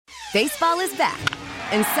Baseball is back,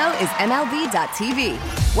 and so is MLB.tv.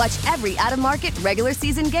 Watch every out-of-market regular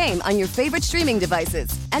season game on your favorite streaming devices,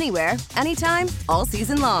 anywhere, anytime, all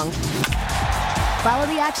season long. Follow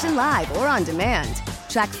the action live or on demand.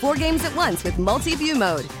 Track 4 games at once with multi-view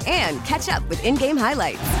mode and catch up with in-game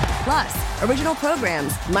highlights. Plus, original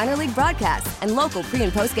programs, minor league broadcasts, and local pre-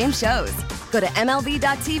 and post-game shows. Go to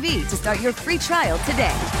MLB.tv to start your free trial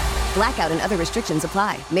today. Blackout and other restrictions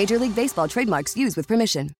apply. Major League Baseball trademarks used with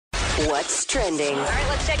permission. What's trending? All right,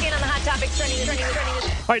 let's check in on the hot topics trending.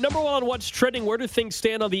 All right, number one on what's trending. Where do things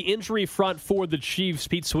stand on the injury front for the Chiefs?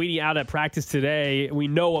 Pete Sweeney out at practice today. We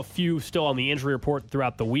know a few still on the injury report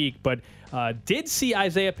throughout the week, but did see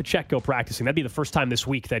Isaiah Pacheco practicing. That'd be the first time this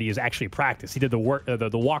week that he has actually practiced. He did the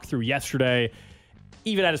walkthrough yesterday.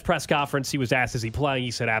 Even at his press conference, he was asked, is he playing?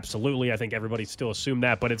 He said, absolutely. I think everybody still assumed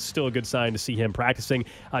that, but it's still a good sign to see him practicing.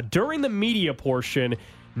 During the media portion,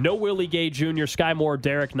 no Willie Gay Jr., Sky Moore,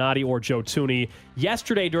 Derek Nottie, or Joe Thuney.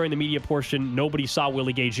 Yesterday during the media portion, nobody saw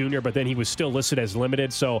Willie Gay Jr., but then he was still listed as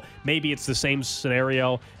limited, so maybe it's the same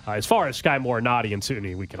scenario. As far as Sky Moore, Nottie, and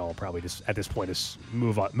Thuney, we can all probably just, at this point, just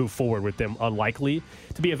move forward with them unlikely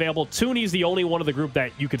to be available. Thuney's the only one of the group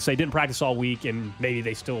that you could say didn't practice all week, and maybe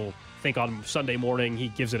they still think on Sunday morning he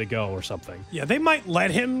gives it a go or something. Yeah, they might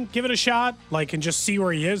let him give it a shot, and just see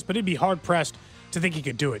where he is, but it'd be hard-pressed to think he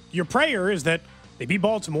could do it. Your prayer is that they beat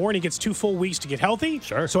Baltimore, and he gets 2 full weeks to get healthy.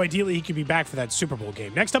 Sure. So ideally, he could be back for that Super Bowl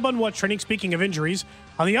game. Next up on What's Trending, speaking of injuries,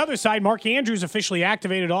 on the other side, Mark Andrews officially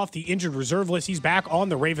activated off the injured reserve list. He's back on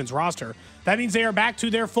the Ravens roster. That means they are back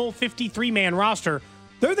to their full 53-man roster.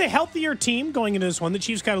 They're the healthier team going into this one. The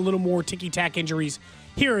Chiefs got a little more ticky-tack injuries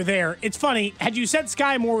here or there. It's funny, had you said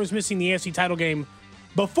Sky Moore was missing the AFC title game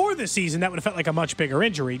before the season, that would have felt like a much bigger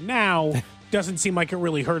injury. Now, doesn't seem like it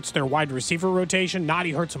really hurts their wide receiver rotation.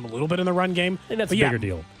 Nottie hurts him a little bit in the run game. And that's a bigger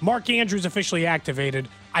deal. Mark Andrews officially activated.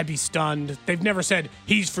 I'd be stunned. They've never said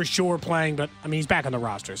he's for sure playing, but, he's back on the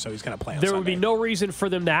roster, so he's going to play on There Sunday. would be no reason for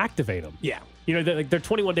them to activate him. Yeah. Their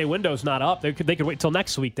 21-day window's not up. They could wait till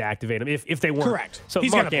next week to activate him if they weren't. Correct. So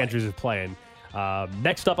He's Mark Andrews is playing.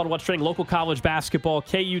 Next up on What's Trending, local college basketball.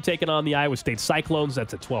 KU taking on the Iowa State Cyclones.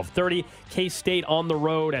 That's at 12:30. K-State on the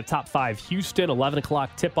road at top 5 Houston. 11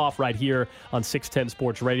 o'clock tip-off right here on 610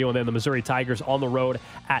 Sports Radio. And then the Missouri Tigers on the road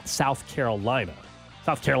at South Carolina.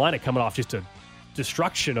 South Carolina coming off just a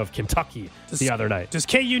destruction of Kentucky the other night. Does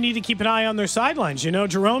KU need to keep an eye on their sidelines?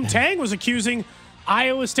 Jerome Tang was accusing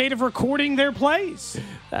Iowa State of recording their plays.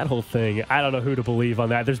 That whole thing, I don't know who to believe on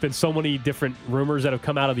that. There's been so many different rumors that have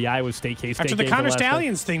come out of the Iowa State K-State After the Connor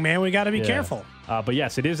Stallions thing, man, we got to be careful. But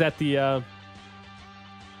yes, it is at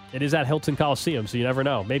Hilton Coliseum, so you never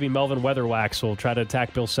know. Maybe Melvin Weatherwax will try to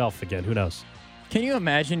attack Bill Self again. Who knows? Can you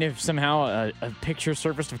imagine if somehow a picture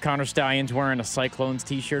surfaced of Connor Stallions wearing a Cyclones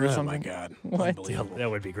T-shirt or something? Oh, my God. What? Unbelievable.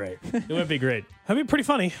 That would be great. It would be great. That'd be pretty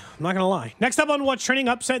funny. I'm not going to lie. Next up on What's Trending,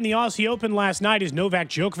 upset in the Aussie Open last night is Novak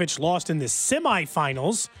Djokovic lost in the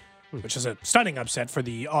semifinals, which is a stunning upset for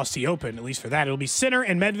the Aussie Open, at least for that. It'll be Sinner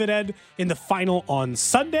and Medvedev in the final on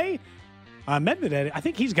Sunday. Medvedev, I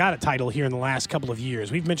think he's got a title here in the last couple of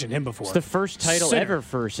years. We've mentioned him before. It's the first title ever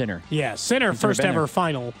for Sinner. Yeah, Sinner, first ever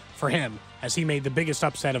final for him, as he made the biggest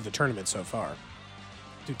upset of the tournament so far.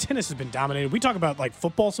 Dude, tennis has been dominated. We talk about,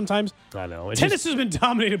 football sometimes. I know. Tennis has been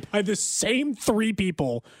dominated by the same 3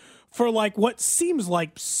 people for, what seems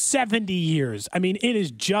like 70 years. It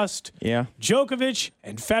is just Djokovic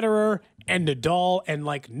and Federer and Nadal, and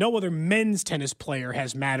no other men's tennis player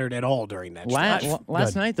has mattered at all during that stretch.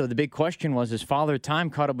 Last night, though, the big question was his Father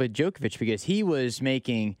Time caught up with Djokovic because he was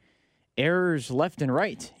making errors left and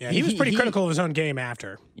right. Yeah, he was pretty critical of his own game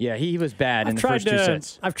after. Yeah, he was bad in the first 2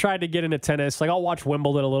 sets. I've tried to get into tennis. I'll watch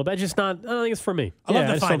Wimbledon a little bit. I don't think it's for me. I love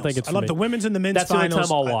the finals. I love the women's and the men's finals. finals. That's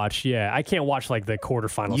the only time I'll watch. Yeah, I can't watch the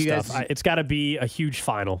quarterfinal stuff. It's got to be a huge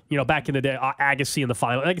final. Back in the day, Agassi in the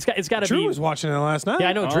final. It's got to be. Drew was watching it last night. Yeah,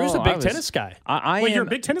 I know. Drew's a big tennis guy. Wait, you're a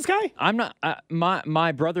big tennis guy? I'm not.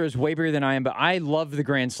 My brother is way bigger than I am, but I love the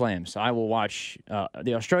Grand Slams. I will watch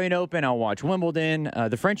the Australian Open. I'll watch Wimbledon.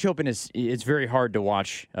 The French Open it's very hard to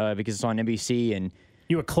watch because it's on NBC. And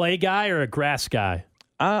you a clay guy or a grass guy?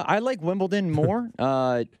 I like Wimbledon more.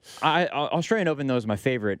 Australian Open though is my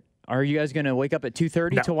favorite. Are you guys going to wake up at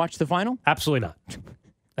 2:30 to watch the final? Absolutely not.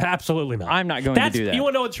 Absolutely not. I'm not going to do that. You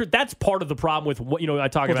want to know what's true? That's part of the problem with what I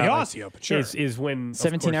talk about. The Aussie Open, sure. Is when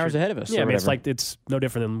 17 hours ahead of us. Yeah, it's no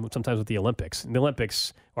different than sometimes with the Olympics. And the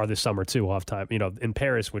Olympics are this summer too. We'll have time. In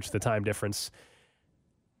Paris, which the time difference.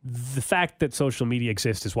 The fact that social media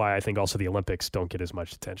exists is why I think also the Olympics don't get as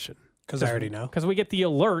much attention. Because I already know. Because we get the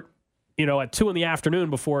alert, at 2 p.m.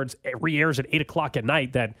 before it re-airs at 8 o'clock at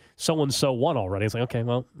night that so-and-so won already. It's like, okay,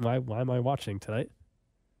 well, why am I watching tonight?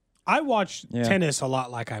 I watch tennis a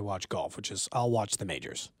lot like I watch golf, which is I'll watch the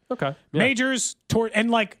majors. Okay. Yeah. Majors,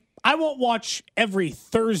 and like I won't watch every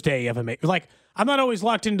Thursday of a major. Like I'm not always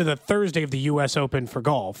locked into the Thursday of the U.S. Open for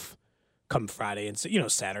golf. Come Friday and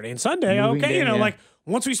Saturday and Sunday, like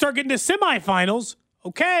once we start getting to semifinals,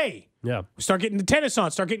 okay. Yeah. We start getting the tennis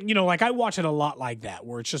on, like I watch it a lot like that,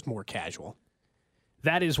 where it's just more casual.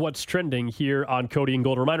 That is what's trending here on Cody and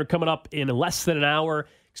Gold. Reminder coming up in less than an hour.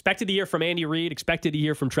 Expected to hear from Andy Reid. Expected to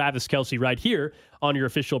hear from Travis Kelce right here on your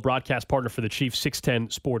official broadcast partner for the Chiefs, 610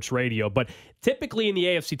 Sports Radio. But typically in the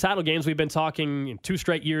AFC title games, we've been talking in 2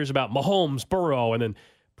 straight years about Mahomes, Burrow, and then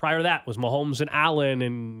prior to that was Mahomes and Allen,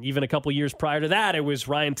 and even a couple years prior to that, it was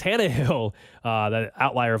Ryan Tannehill, the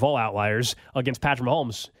outlier of all outliers, against Patrick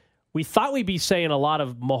Mahomes. We thought we'd be saying a lot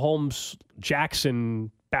of Mahomes, Jackson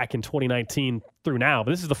back in 2019 through now,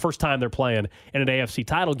 but this is the first time they're playing in an AFC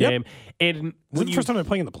title game. Yep. And is it the first time they're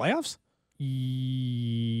playing in the playoffs?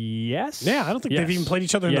 Yes. Yeah, I don't think they've even played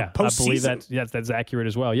each other in the postseason. I believe that's accurate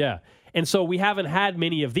as well, yeah. And so we haven't had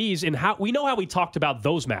many of these, and we know how we talked about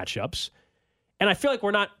those matchups, and I feel like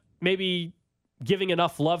we're not maybe giving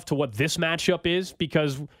enough love to what this matchup is,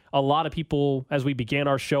 because a lot of people, as we began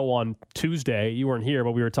our show on Tuesday, you weren't here,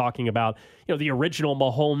 but we were talking about, the original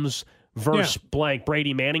Mahomes versus blank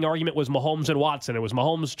Brady Manning argument was Mahomes and Watson. It was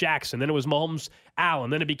Mahomes Jackson. Then it was Mahomes Allen.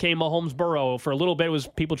 Then it became Mahomes Burrow. For a little bit, it was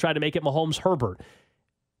people tried to make it Mahomes Herbert.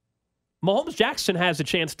 Mahomes Jackson has a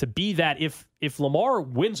chance to be that. If Lamar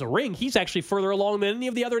wins a ring, he's actually further along than any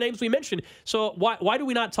of the other names we mentioned. So why do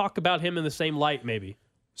we not talk about him in the same light, maybe?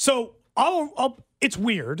 So it's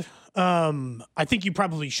weird. I think you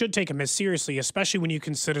probably should take him as seriously, especially when you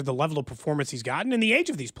consider the level of performance he's gotten and the age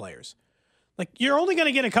of these players. Like, you're only going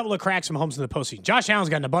to get a couple of cracks from Mahomes in the postseason. Josh Allen's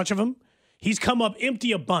gotten a bunch of them. He's come up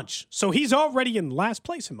empty a bunch. So he's already in last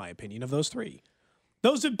place, in my opinion, of those 3.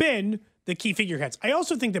 Those have been the key figureheads. I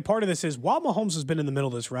also think that part of this is, while Mahomes has been in the middle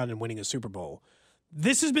of this run and winning a Super Bowl,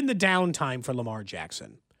 this has been the downtime for Lamar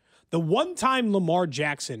Jackson. The one time Lamar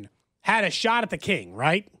Jackson had a shot at the king,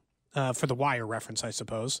 right? For the Wire reference, I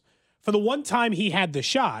suppose. For the one time he had the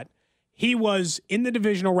shot, he was in the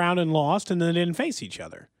divisional round and lost, and then they didn't face each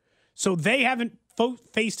other. So they haven't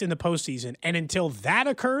faced in the postseason, and until that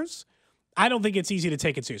occurs, I don't think it's easy to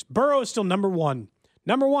take it serious. Burrow is still number one.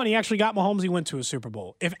 Number one, he actually got Mahomes. He went to a Super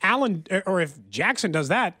Bowl. If Allen or if Jackson does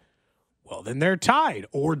that, well, then they're tied.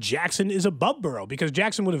 Or Jackson is above Burrow, because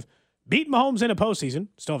Jackson would have beaten Mahomes in a postseason,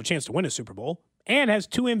 still have a chance to win a Super Bowl, and has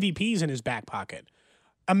 2 MVPs in his back pocket.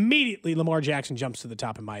 Immediately, Lamar Jackson jumps to the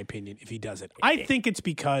top, in my opinion, if he does it. I think it's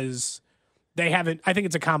because I think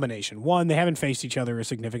it's a combination. One, they haven't faced each other a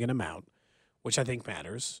significant amount, which I think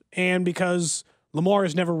matters. And because Lamar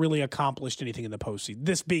has never really accomplished anything in the postseason,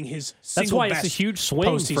 this being his single best. That's why it's a huge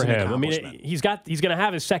swing for him. I mean, he's going to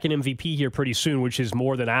have his second MVP here pretty soon, which is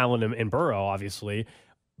more than Allen and Burrow, obviously.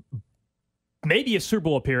 Maybe a Super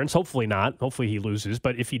Bowl appearance. Hopefully not. Hopefully he loses.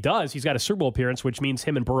 But if he does, he's got a Super Bowl appearance, which means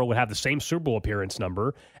him and Burrow would have the same Super Bowl appearance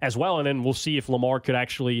number as well. And then we'll see if Lamar could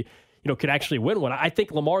actually win one. I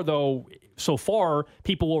think Lamar, though, so far,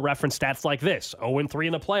 people will reference stats like this: 0-3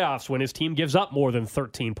 in the playoffs when his team gives up more than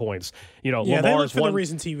 13 points. Lamar's for the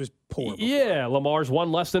reasons he was poor before. Yeah, Lamar's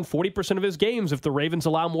won less than 40% of his games if the Ravens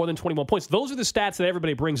allow more than 21 points. Those are the stats that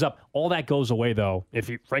everybody brings up. All that goes away, though, if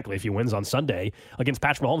he wins on Sunday against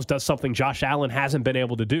Patrick Mahomes, does something Josh Allen hasn't been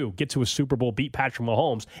able to do: get to a Super Bowl, beat Patrick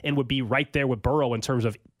Mahomes, and would be right there with Burrow in terms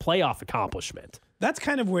of playoff accomplishment. That's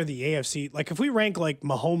kind of where the AFC, like if we rank like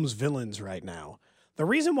Mahomes villains right now, the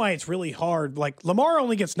reason why it's really hard, like Lamar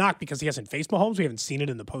only gets knocked because he hasn't faced Mahomes. We haven't seen it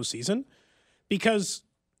in the postseason. Because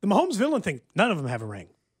the Mahomes villain thing, none of them have a ring.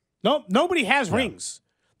 No, nobody has rings.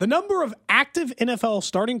 The number of active NFL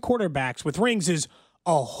starting quarterbacks with rings is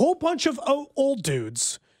a whole bunch of old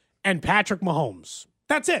dudes and Patrick Mahomes.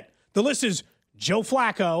 That's it. The list is Joe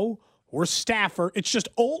Flacco or Stafford. It's just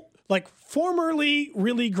old, like formerly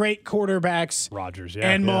really great quarterbacks. Rodgers,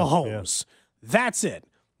 and Mahomes. Yeah. That's it.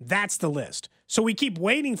 That's the list. So we keep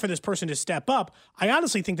waiting for this person to step up. I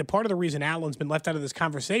honestly think that part of the reason Allen's been left out of this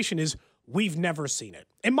conversation is we've never seen it.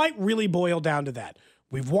 It might really boil down to that.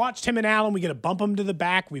 We've watched him and Allen. We got to bump him to the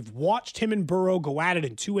back. We've watched him and Burrow go at it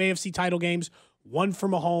in 2 AFC title games, one for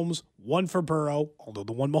Mahomes, one for Burrow. Although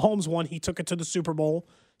the one Mahomes won, he took it to the Super Bowl,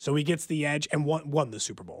 so he gets the edge and won the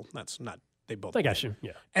Super Bowl. That's not, they both. I got you,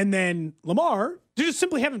 yeah. And then Lamar, they just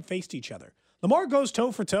simply haven't faced each other. Lamar goes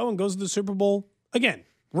toe for toe and goes to the Super Bowl again.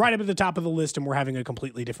 right up at the top of the list, and we're having a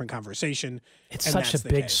completely different conversation. It's and such a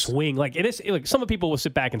big swing. Like it is. Like some people will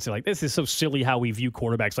sit back and say, like, this is so silly how we view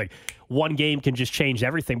quarterbacks. Like one game can just change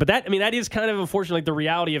everything. But that is kind of unfortunately like the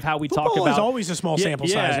reality of how we talk about. Football is always a small sample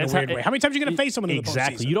size in a weird way. How many times are you going to face someone in the postseason?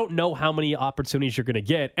 Exactly. You don't know how many opportunities you're going to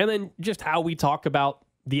get, and then just how we talk about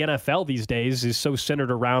the NFL these days is so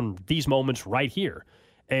centered around these moments right here,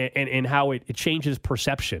 and how it changes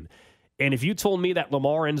perception. And if you told me that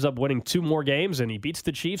Lamar ends up winning 2 more games and he beats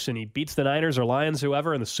the Chiefs and he beats the Niners or Lions,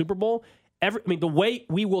 whoever, in the Super Bowl, the way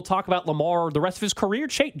we will talk about Lamar the rest of his career,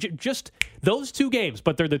 just those 2 games,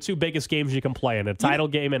 but they're the 2 biggest games you can play in, a title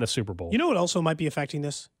game and a Super Bowl. You know what also might be affecting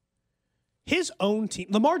this? His own team,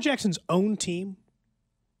 Lamar Jackson's own team,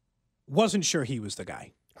 wasn't sure he was the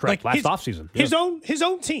guy. Correct. Last offseason. Yeah. His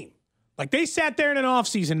own team. Like, they sat there in an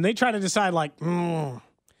offseason and they tried to decide, like,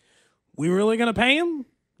 we really going to pay him?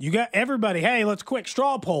 You got everybody, hey, let's quick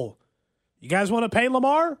straw poll. You guys want to pay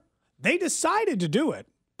Lamar? They decided to do it.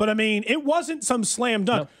 But, it wasn't some slam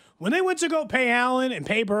dunk. No. When they went to go pay Allen and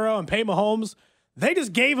pay Burrow and pay Mahomes, they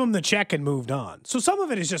just gave him the check and moved on. So some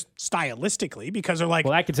of it is just stylistically because they're like,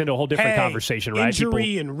 well, that gets into a whole different conversation, right?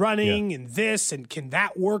 Injury and running and this, and can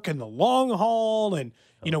that work in the long haul? And,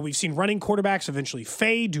 we've seen running quarterbacks eventually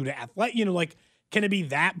fade due to athletic, can it be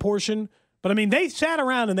that portion? But, they sat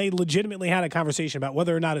around and they legitimately had a conversation about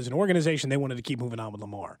whether or not as an organization they wanted to keep moving on with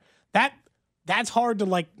Lamar. That's hard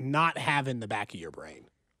to, not have in the back of your brain.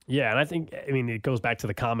 Yeah, and I think, it goes back to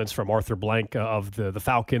the comments from Arthur Blank of the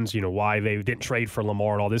Falcons, why they didn't trade for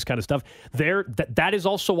Lamar and all this kind of stuff. That is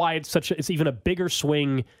also why it's even a bigger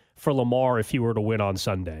swing for Lamar if he were to win on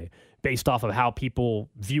Sunday, based off of how people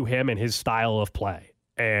view him and his style of play.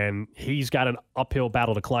 And he's got an uphill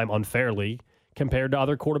battle to climb unfairly compared to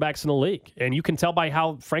other quarterbacks in the league. And you can tell by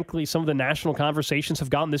how, frankly, some of the national conversations have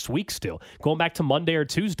gone this week still, going back to Monday or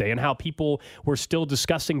Tuesday, and how people were still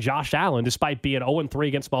discussing Josh Allen despite being 0-3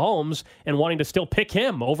 against Mahomes and wanting to still pick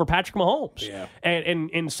him over Patrick Mahomes. Yeah.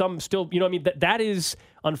 And some still, that is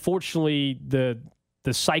unfortunately the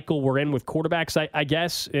cycle we're in with quarterbacks, I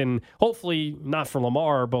guess. And hopefully not for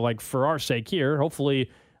Lamar, but for our sake here,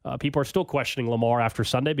 hopefully people are still questioning Lamar after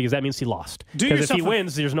Sunday because that means he lost. Because if he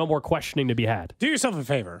wins, there's no more questioning to be had. Do yourself a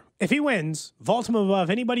favor. If he wins, vault him above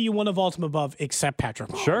anybody you want to vault him above except Patrick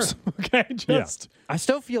Mahomes. Sure. Okay? I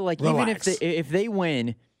still feel like relax. Even if they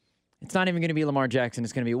win, it's not even going to be Lamar Jackson.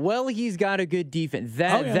 It's going to be, he's got a good defense.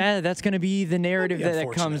 That's going to be the narrative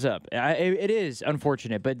that comes up. It is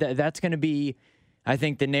unfortunate, but that's going to be, I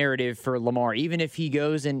think, the narrative for Lamar. Even if he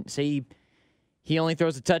goes and, say, he only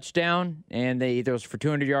throws a touchdown, and he throws for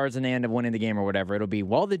 200 yards, and they end up winning the game or whatever. It'll be,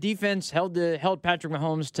 the defense held Patrick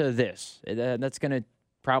Mahomes to this. That's going to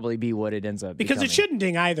probably be what it ends up because becoming. It shouldn't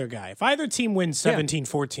ding either guy. If either team wins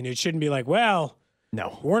 17-14, it shouldn't be like,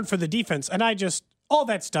 no, weren't for the defense. And all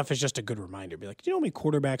that stuff is just a good reminder. Be like, you know how many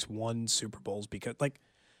quarterbacks won Super Bowls? Because,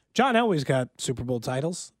 John Elway's got Super Bowl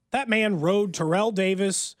titles. That man rode Terrell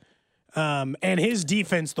Davis and his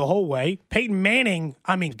defense the whole way. Peyton Manning,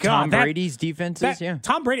 Tom Brady's defenses,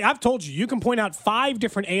 Tom Brady, I've told you can point out 5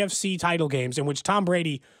 different AFC title games in which Tom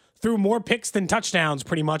Brady threw more picks than touchdowns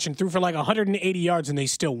pretty much and threw for 180 yards and they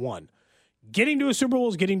still won. Getting to a Super Bowl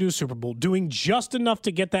is getting to a Super Bowl. Doing just enough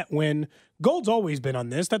to get that win. Gold's always been on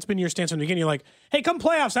this. That's been your stance from the beginning. You're like, hey, come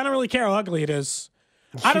playoffs. I don't really care how ugly it is.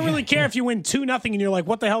 I don't really care if you win 2-0 and you're like,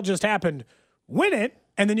 what the hell just happened? Win it,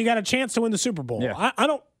 and then you got a chance to win the Super Bowl. Yeah. I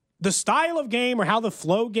don't. The style of game or how the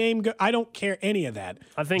flow game goes, I don't care any of that.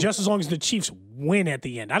 I think just as long as the Chiefs win at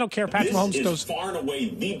the end. I don't care if Patrick Mahomes This goes. is far and away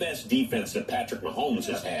the best defense that Patrick Mahomes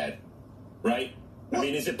has had, right?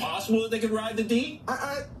 Is it possible that they could ride the D?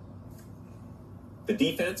 The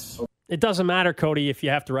defense? it doesn't matter, Cody, if you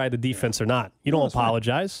have to ride the defense or not. You don't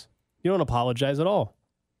apologize. You don't apologize at all.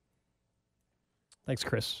 Thanks,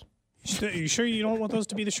 Chris. You sure you don't want those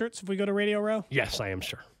to be the shirts if we go to Radio Row? Yes, I am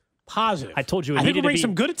sure. Positive. I told you I think we'll bring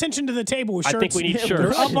some good attention to the table with shirts. I think we need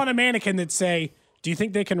shirts. They're up on a mannequin that say, do you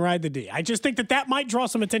think they can ride the D? I just think that might draw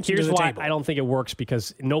some attention to the table. Here's why I don't think it works,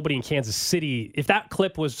 because nobody in Kansas City, if that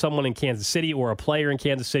clip was someone in Kansas City or a player in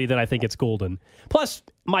Kansas City, then I think it's golden. Plus,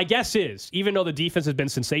 my guess is, even though the defense has been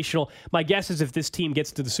sensational, my guess is if this team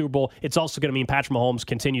gets to the Super Bowl, it's also going to mean Patrick Mahomes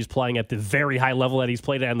continues playing at the very high level that he's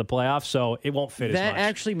played at in the playoffs, so it won't fit as much. That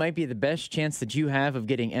actually might be the best chance that you have of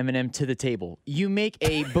getting Eminem to the table. You make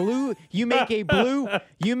a blue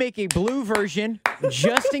version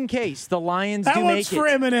just in case the Lions do make it. That one's for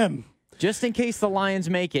Eminem. Just in case the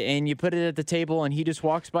Lions make it, and you put it at the table, and he just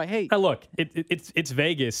walks by. Hey, Now look, it's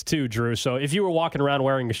Vegas too, Drew. So if you were walking around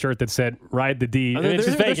wearing a shirt that said "Ride the D," it's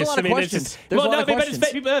just Vegas. There's a lot of questions.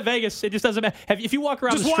 It's Vegas. It just doesn't matter. If you walk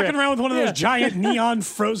around Just the strip, walking around with one of those giant neon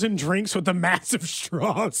frozen drinks with the massive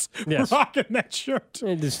straws, rocking that shirt.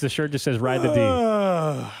 the shirt just says "Ride the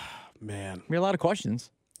D." Man, we have a lot of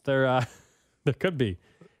questions. There could be.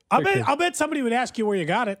 I'll bet somebody would ask you where you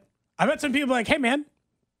got it. I bet some people are like, "Hey, man."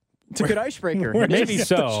 It's a good icebreaker. Maybe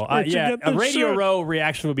so. A Radio Row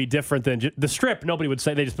reaction would be different than the Strip. Nobody would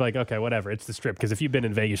say. They just be like, okay, whatever. It's the Strip. Because if you've been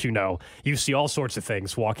in Vegas, you see all sorts of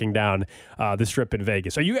things walking down the Strip in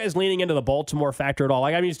Vegas. Are you guys leaning into the Baltimore factor at all?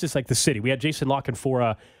 Like, I mean, it's just like the city. We had Jason La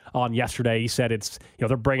Canfora on yesterday. He said it's,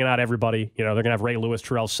 they're bringing out everybody. They're going to have Ray Lewis,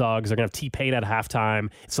 Terrell Suggs. They're going to have T-Pain at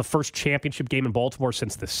halftime. It's the first championship game in Baltimore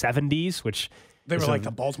since the 70s, which... They were like the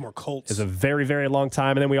Baltimore Colts. It's a very, very long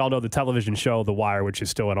time. And then we all know the television show, The Wire, which is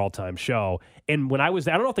still an all-time show. And when I was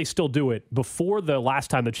there, I don't know if they still do it. Before the last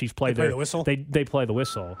time the Chiefs played they play the whistle? They play the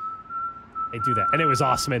whistle. They do that. And it was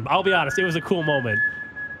awesome. And I'll be honest, it was a cool moment.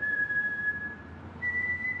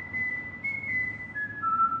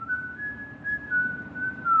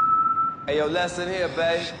 Hey, yo, lesson here,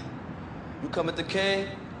 babe. You come at the king,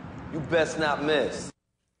 you best not miss.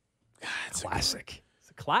 It's classic.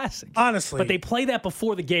 Classic. Honestly. But they play that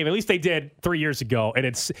before the game. At least they did 3 years ago. And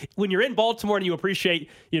it's when you're in Baltimore and you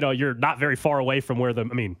appreciate, you're not very far away from where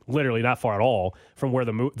literally not far at all from where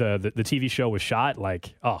the TV show was shot.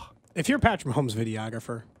 Like, oh. If you're Patrick Mahomes'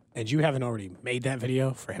 videographer and you haven't already made that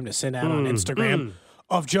video for him to send out on Instagram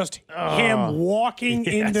of just him walking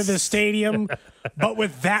into the stadium, but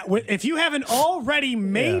if you haven't already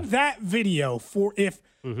made that video for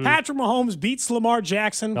Patrick Mahomes beats Lamar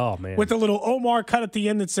Jackson with the little Omar cut at the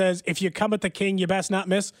end that says, if you come at the king, you best not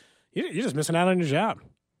miss. You're just missing out on your job.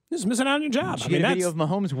 You're just missing out on your job. You get a video of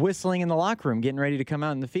Mahomes whistling in the locker room, getting ready to come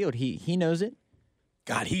out in the field. He knows it.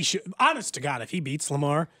 God, he should. Honest to God, if he beats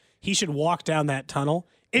Lamar, he should walk down that tunnel.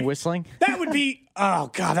 Whistling? That would be,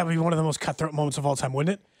 that would be one of the most cutthroat moments of all time,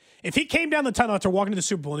 wouldn't it? If he came down the tunnel after walking to the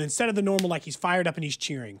Super Bowl and instead of the normal, like he's fired up and he's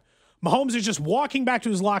cheering, Mahomes is just walking back to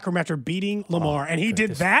his locker room after beating Lamar, and he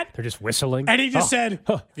did that. They're just whistling. And he just said,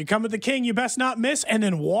 if you come at the king, you best not miss, and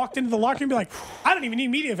then walked into the locker room and be like, I don't even need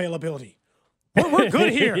media availability. We're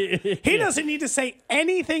good here. He doesn't need to say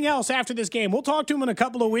anything else after this game. We'll talk to him in a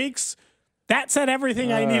couple of weeks. That said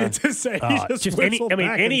everything I needed to say. He just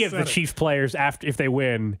any of the Chiefs players, if they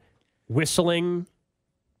win, whistling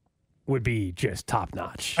would be just top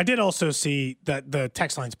notch. I did also see that the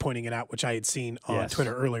text lines pointing it out, which I had seen on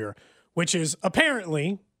Twitter earlier, which is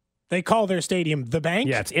apparently they call their stadium the Bank.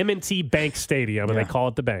 Yeah, it's M&T Bank Stadium, and they call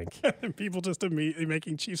it the Bank. And people just immediately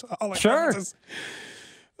making Chiefs. Sure.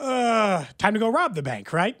 Time to go rob the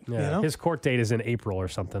bank, right? Yeah, his court date is in April or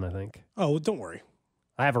something, I think. Oh, don't worry.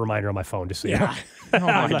 I have a reminder on my phone just so you know. Oh,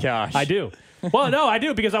 my gosh. I do. Well, no, I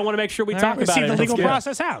do because I want to make sure we talk about see it. the legal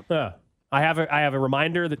process out. I have a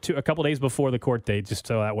reminder that a couple days before the court date, just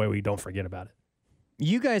so that way we don't forget about it.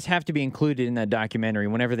 You guys have to be included in that documentary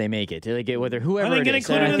whenever they make it. Like whoever they it get is.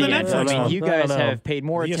 included in the Netflix. I mean, you guys have paid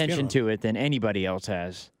more ESPN attention to it than anybody else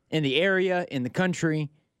has in the area, in the country.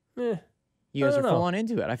 You guys are full on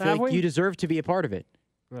into it. I feel like you deserve to be a part of it.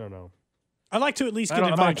 I don't know. I'd like to at least get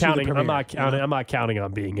I'm invited to the premiere. I'm not counting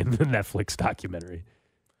on being in the Netflix documentary.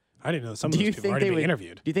 I didn't know some of those people were already being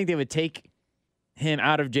interviewed. Do you think they would take him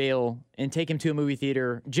out of jail and take him to a movie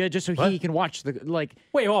theater just so he can watch the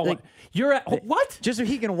Wait, what? You're at what? Just so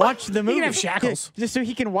he can watch the movie. He can have shackles. Just so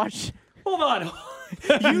he can watch. Hold on.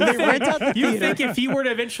 You think if he were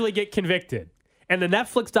to eventually get convicted and the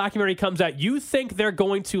Netflix documentary comes out, you think they're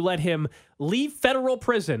going to let him leave federal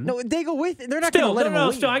prison? No, they go with it. They're not going to let him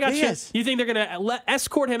leave. Still, I got yes. you think they're going to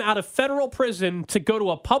escort him out of federal prison to go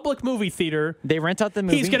to a public movie theater? They rent out the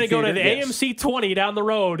movie He's going to go to the AMC 20 down the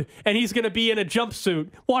road, and he's going to be in a jumpsuit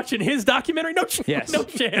watching his documentary? No chance.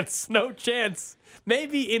 No chance.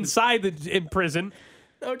 Maybe inside in prison.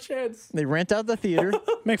 No chance. They rent out the theater.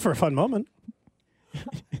 Make for a fun moment.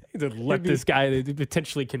 To let this guy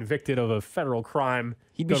potentially convicted of a federal crime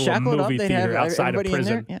He'd be go to a shackled movie up. theater outside of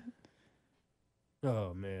prison. Yeah.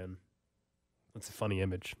 Oh, man. That's a funny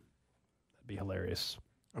image. That'd be hilarious.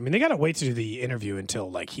 I mean, they got to wait to do the interview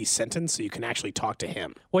until he's sentenced so you can actually talk to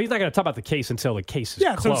him. Well, he's not going to talk about the case until the case is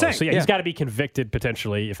closed. That's what I'm saying. So, he's Yeah. got to be convicted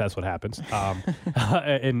potentially if that's what happens.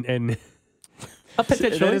 And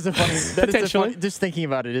potentially. That is a funny. Just thinking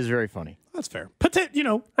about it is very funny. That's fair.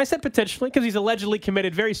 I said potentially because he's allegedly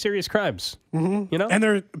committed very serious crimes. Mm-hmm. And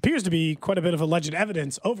there appears to be quite a bit of alleged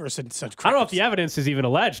evidence over such crimes. I don't know if the evidence is even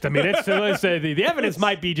alleged. I mean, the evidence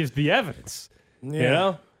might be just the evidence.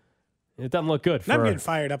 Yeah. It doesn't look good. I'm getting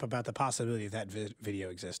fired up about the possibility of that video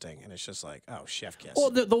existing, and it's just like, oh, chef kiss.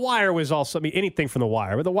 Well, the Wire was also, anything from The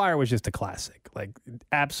Wire, but The Wire was just a classic. Like,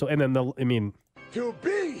 absolutely. And then, To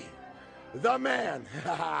be the man,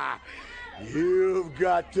 you've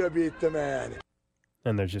got to beat the man.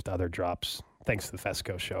 And there's just other drops. Thanks to the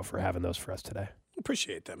Fesco show for having those for us today.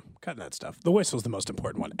 Appreciate them cutting that stuff. The whistle's the most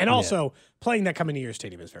important one, and also playing that coming to your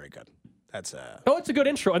stadium is very good. That's it's a good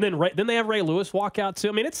intro, and then they have Ray Lewis walk out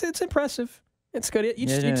too. It's impressive. It's good. Each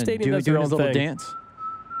stadium does their own little thing. dance.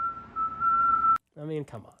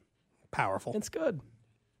 Come on, powerful. It's good.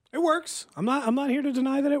 It works. I'm not here to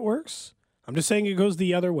deny that it works. I'm just saying it goes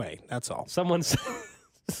the other way. That's all. Someone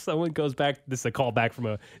goes back. This is a call back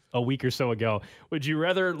from a week or so ago. Would you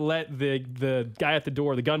rather let the guy at the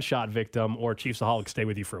door, the gunshot victim, or Chiefsaholic stay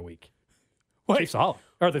with you for a week? What? Chiefsaholic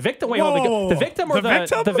or the victim? Wait, Whoa. the victim or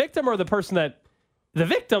the victim or the person that the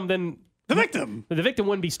victim? Then the victim. The victim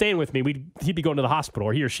wouldn't be staying with me. He'd be going to the hospital,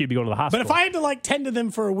 or he or she'd be going to the hospital. But if I had to tend to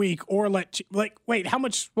them for a week, or wait, how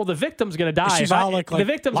much? Well, the victim's going to die. The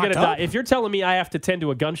victim's going to die. If you're telling me I have to tend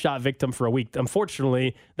to a gunshot victim for a week,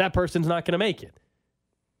 unfortunately, that person's not going to make it.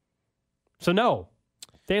 So no.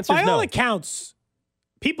 The answer is no. By all accounts,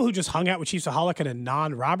 people who just hung out with Chiefsaholic in a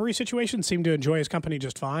non-robbery situation seem to enjoy his company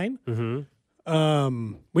just fine.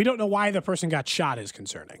 Mm-hmm. We don't know why the person got shot is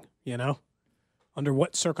concerning, Under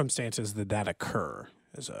what circumstances did that occur?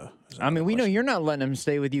 We know you're not letting them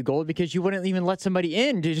stay with you, Gold, because you wouldn't even let somebody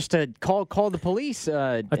in to call the police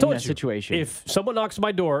in that situation. If someone knocks on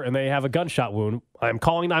my door and they have a gunshot wound, I'm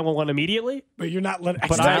calling 911 immediately. But you're not letting.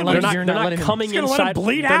 But they're not coming inside.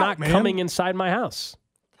 Bleed they're out, not coming inside my house.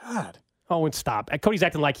 God. Oh, and stop. Cody's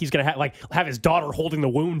acting like he's going to have his daughter holding the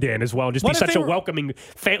wound in as well and just be such a welcoming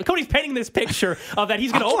family. Cody's painting this picture of that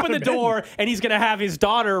he's going to open the door and he's going to have his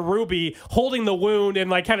daughter, Ruby, holding the wound and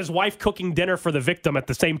have his wife cooking dinner for the victim at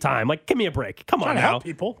the same time. Give me a break. Come on now. Help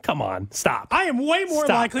people. Come on. Stop. I am way more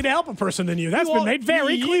likely to help a person than you. That's been made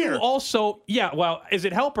very clear. Also, is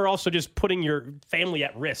it help or also just putting your family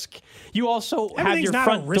at risk? You also have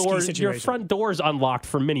your front doors unlocked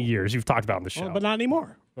for many years. You've talked about on the show. Well, but not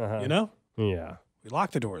anymore. Yeah. We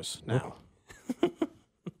lock the doors now. At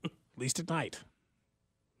least at night.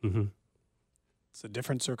 Mm-hmm. It's a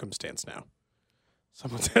different circumstance now.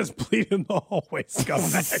 Someone says bleed in the hallway,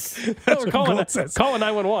 scumbag. That's we're calling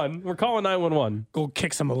 911. We're calling 911. Gold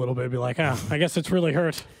kicks him a little bit and be like, I guess it's really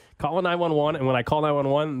hurt. Calling 911, and when I call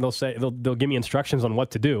 911, they'll give me instructions on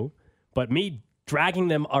what to do. But me dragging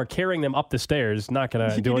them or carrying them up the stairs not going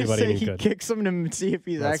to do anybody any good. He kicks him to see if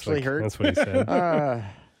he's actually hurt. That's what he said.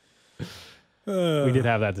 We did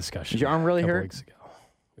have that discussion. Is your arm really hurt? Weeks ago.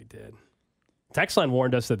 We did. Text line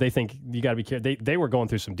warned us that they think you got to be careful. They were going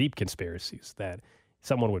through some deep conspiracies that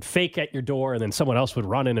someone would fake at your door and then someone else would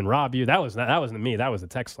run in and rob you. That wasn't me. That was the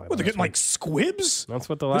text line. Well, they're getting squibs? That's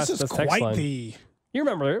what the last text line. You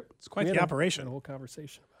remember it. It's quite the operation. A whole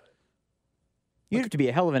conversation about it. You'd have to be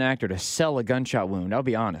a hell of an actor to sell a gunshot wound. I'll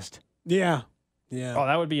be honest. Yeah. Oh,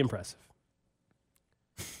 that would be impressive.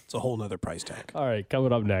 It's a whole nother price tag. All right,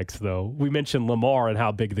 coming up next, though, we mentioned Lamar and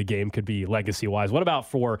how big the game could be legacy-wise. What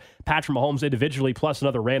about for Patrick Mahomes individually, plus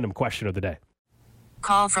another random question of the day?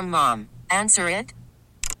 Call from mom. Answer it.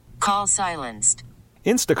 Call silenced.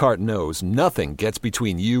 Instacart knows nothing gets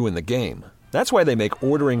between you and the game. That's why they make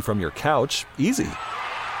ordering from your couch easy.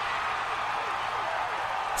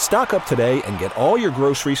 Stock up today and get all your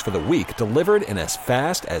groceries for the week delivered in as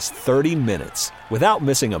fast as 30 minutes without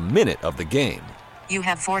missing a minute of the game. You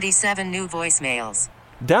have 47 new voicemails.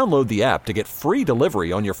 Download the app to get free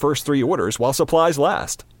delivery on your first 3 orders while supplies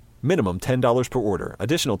last. Minimum $10 per order.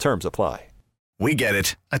 Additional terms apply. We get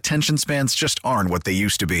it. Attention spans just aren't what they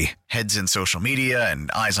used to be. Heads in social media and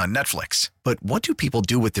eyes on Netflix. But what do people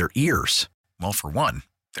do with their ears? Well, for one,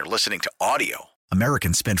 they're listening to audio.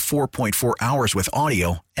 Americans spend 4.4 hours with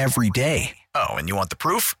audio every day. Oh, and you want the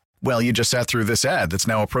proof? Well, you just sat through this ad that's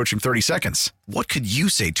now approaching 30 seconds. What could you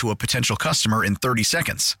say to a potential customer in 30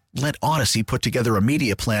 seconds? Let Odyssey put together a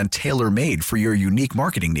media plan tailor-made for your unique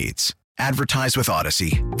marketing needs. Advertise with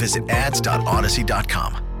Odyssey. Visit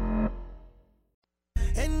ads.odyssey.com.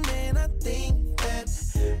 And then I think that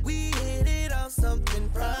we hit it on something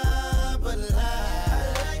proper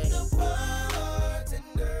like the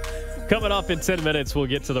bartender. Coming up in 10 minutes, we'll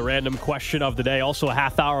get to the random question of the day. Also a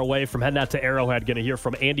half hour away from heading out to Arrowhead. Going to hear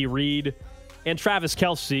from Andy Reid and Travis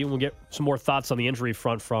Kelce. We'll get some more thoughts on the injury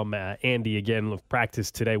front from Andy again with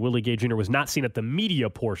practice today. Willie Gay Jr. was not seen at the media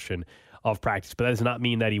portion of practice, but that does not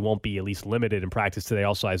mean that he won't be at least limited in practice today.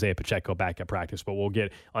 Also, Isaiah Pacheco back at practice, but we'll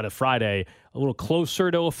get on a Friday a little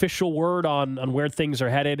closer to official word on where things are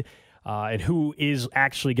headed. and who is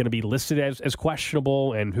actually going to be listed as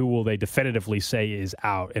questionable and who will they definitively say is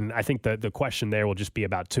out. And I think the question there will just be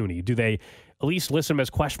about Tooney. Do they at least list him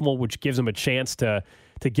as questionable, which gives him a chance to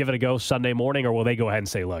give it a go Sunday morning, or will they go ahead and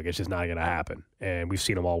say, look, it's just not going to happen, and we've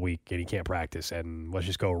seen him all week and he can't practice, and let's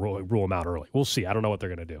just go rule him out early. We'll see. I don't know what they're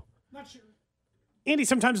going to do. Not sure. Andy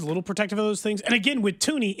sometimes a little protective of those things. And again, with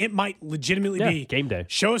Tooney, it might legitimately be game day.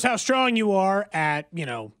 Show us how strong you are at,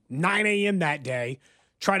 9 a.m. that day.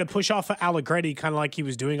 Try to push off of Allegretti kind of like he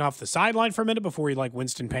was doing off the sideline for a minute before he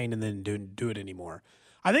Winston Payne and then didn't do it anymore.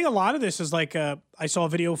 I think a lot of this is I saw a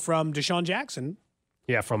video from Deshaun Jackson.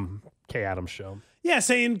 Yeah, from Kay Adams' show. Yeah,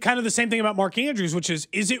 saying kind of the same thing about Mark Andrews, which is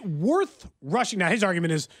it worth rushing? Now, his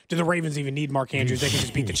argument is, do the Ravens even need Mark Andrews? They can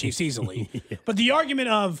just beat the Chiefs easily. Yeah. But the argument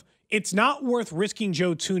of it's not worth risking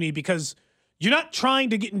Joe Tooney because you're not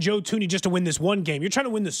trying to get in Joe Tooney just to win this one game. You're trying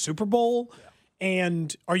to win the Super Bowl. Yeah.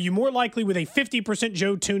 And are you more likely with a 50%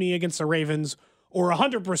 Joe Tooney against the Ravens or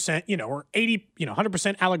 100%, or 80,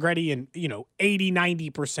 100% Allegretti and, 80,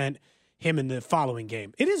 90% him in the following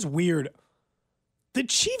game? It is weird. The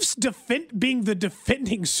Chiefs being the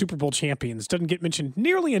defending Super Bowl champions doesn't get mentioned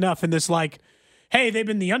nearly enough in this, hey, they've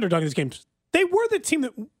been the underdog in this game. They were the team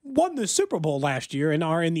that won the Super Bowl last year and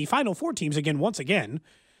are in the Final Four teams once again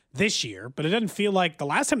this year. But it doesn't feel like the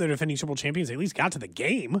last time they were defending Super Bowl champions, they at least got to the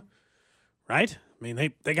game, right? I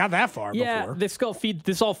mean, they got that far before.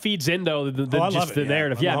 This all feeds in, though, the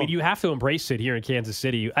narrative. Yeah, I mean, you have to embrace it here in Kansas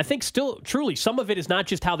City. I think still, truly, some of it is not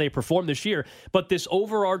just how they performed this year, but this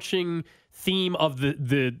overarching theme of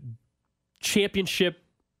the championship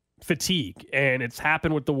fatigue. And it's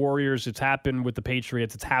happened with the Warriors. It's happened with the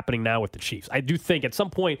Patriots. It's happening now with the Chiefs. I do think at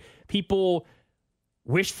some point people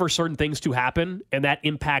wish for certain things to happen, and that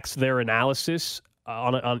impacts their analysis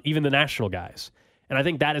on even the national guys. And I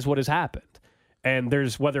think that is what has happened. And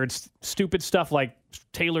there's, whether it's stupid stuff like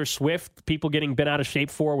Taylor Swift, people getting bent out of shape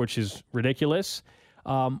for, which is ridiculous,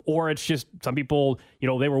 or it's just some people, they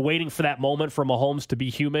were waiting for that moment for Mahomes to be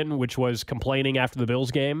human, which was complaining after the Bills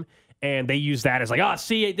game. And they use that as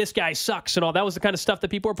see, this guy sucks and all. That was the kind of stuff that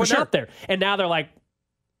people were putting out there. And now they're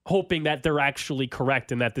hoping that they're actually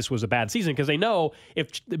correct and that this was a bad season, because they know if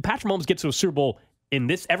Patrick Mahomes gets to a Super Bowl in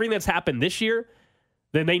everything that's happened this year,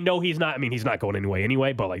 then they know he's not going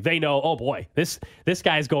anyway, but they know, oh boy, this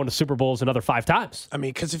guy's going to Super Bowls another 5 times. I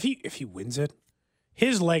mean, because if he wins it,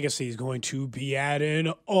 his legacy is going to be at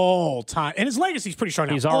an all-time, and his legacy is pretty strong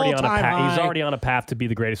now. He's already on a path to be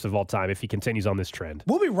the greatest of all time if he continues on this trend.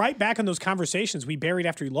 We'll be right back in those conversations we buried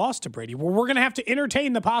after he lost to Brady, where we're going to have to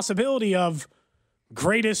entertain the possibility of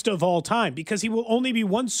greatest of all time, because he will only be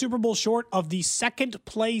one Super Bowl short of the second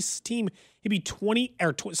place team. He'd be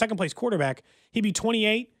second place quarterback. He'd be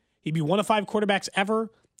 28. He'd be one of 5 quarterbacks ever.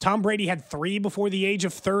 Tom Brady had 3 before the age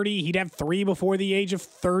of 30. He'd have 3 before the age of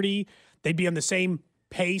 30. They'd be on the same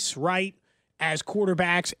pace, right, as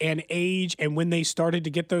quarterbacks and age, and when they started to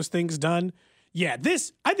get those things done. Yeah,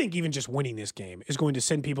 I think even just winning this game is going to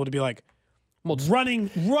send people to be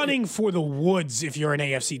running for the woods if you're an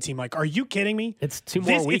AFC team. Are you kidding me? It's 2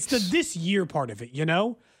 more weeks. It's the this year part of it,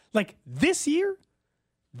 this year,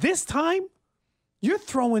 this time, you're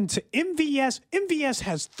throwing to MVS. MVS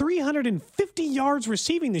has 350 yards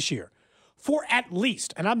receiving this year for at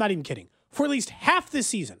least, and I'm not even kidding, for at least half the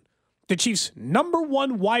season. The Chiefs' number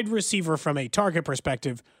 1 wide receiver from a target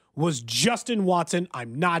perspective was Justin Watson.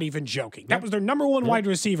 I'm not even joking. That was their number 1 wide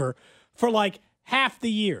receiver for half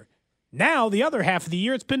the year. Now, the other half of the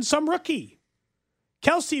year, it's been some rookie.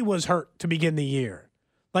 Kelsey was hurt to begin the year.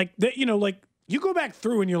 You go back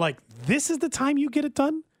through and you're this is the time you get it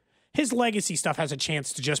done? His legacy stuff has a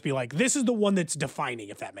chance to just be this is the one that's defining,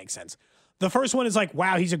 if that makes sense. The first one is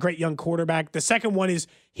wow, he's a great young quarterback. The second one is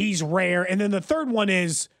he's rare. And then the third one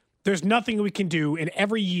is there's nothing we can do. And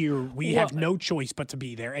every year we have no choice but to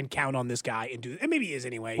be there and count on this guy and do it. And maybe he is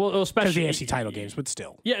anyway. Well, especially the AFC title games, but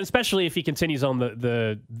still. Yeah, especially if he continues on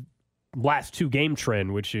the last 2 game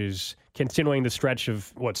trend, which is continuing the stretch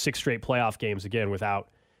of 6 straight playoff games again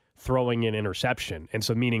without throwing an interception. And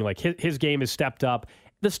so meaning his game is stepped up.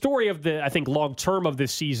 The story of I think long term of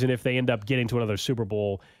this season, if they end up getting to another Super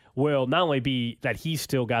Bowl, will not only be that he's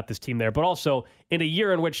still got this team there, but also in a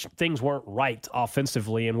year in which things weren't right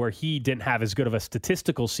offensively and where he didn't have as good of a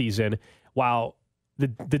statistical season, while the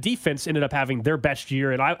defense ended up having their best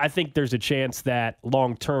year. And I think there's a chance that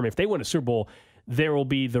long term, if they win a Super Bowl, there will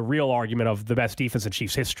be the real argument of the best defense in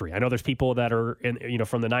Chiefs history. I know there's people that are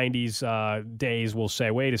from the 90s days will say,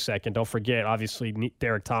 wait a second, don't forget, obviously,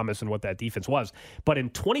 Derek Thomas and what that defense was. But in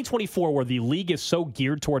 2024, where the league is so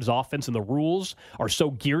geared towards offense and the rules are so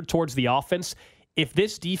geared towards the offense, if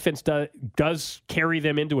this defense does carry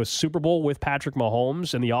them into a Super Bowl with Patrick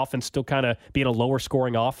Mahomes and the offense still kind of being a lower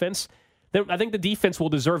scoring offense, then I think the defense will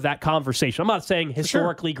deserve that conversation. I'm not saying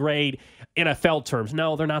historically great NFL terms.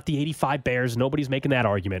 No, they're not the 85 Bears. Nobody's making that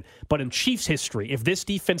argument. But in Chiefs history, if this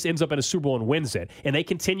defense ends up in a Super Bowl and wins it, and they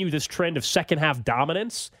continue this trend of second half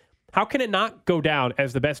dominance, how can it not go down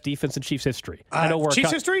as the best defense in Chiefs history? I know we're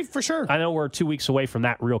Chiefs history for sure. I know we're 2 weeks away from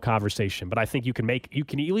that real conversation, but I think you can at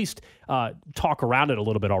least talk around it a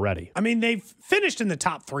little bit already. I mean, they've finished in the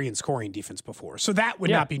top 3 in scoring defense before, so that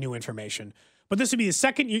would not be new information. But this would be the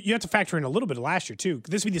second. You have to factor in a little bit of last year too.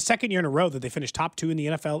 This would be the second year in a row that they finished top 2 in the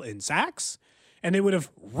NFL in sacks, and they would have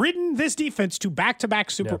ridden this defense to back-to-back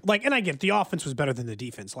Super. And I get it, the offense was better than the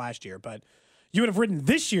defense last year, but you would have ridden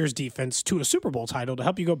this year's defense to a Super Bowl title to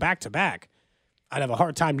help you go back-to-back. I'd have a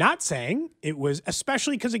hard time not saying it was,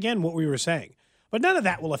 especially because, again, what we were saying. But none of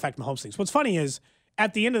that will affect Mahomes' things. What's funny is,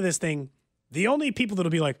 at the end of this thing, the only people that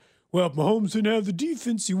will be like, well, if Mahomes didn't have the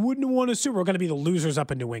defense, he wouldn't have won a Super Bowl, are going to be the losers up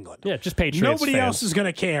in New England. Yeah, just Patriots Nobody fans. else is going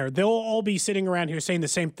to care. They'll all be sitting around here saying the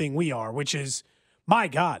same thing we are, which is, my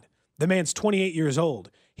God, the man's 28 years old.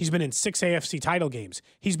 He's been in 6 AFC title games.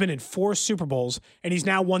 He's been in 4 Super Bowls, and he's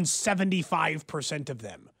now won 75% of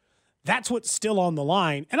them. That's what's still on the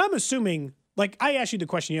line. And I'm assuming, like I asked you the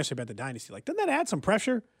question yesterday about the dynasty, like, doesn't that add some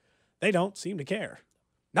pressure? They don't seem to care.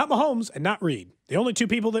 Not Mahomes and not Reed. The only 2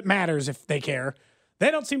 people that matters if they care. They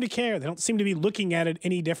don't seem to care. They don't seem to be looking at it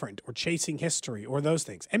any different or chasing history or those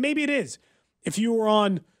things. And maybe it is. If you were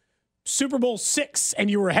on Super Bowl 6 and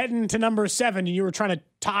you were heading to number 7 and you were trying to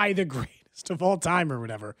tie the greatest of all time or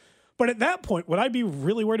whatever. But at that point, would I be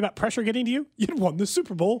really worried about pressure getting to you? You'd won the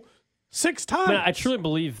Super Bowl 6 times. Man, I truly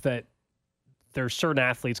believe that there are certain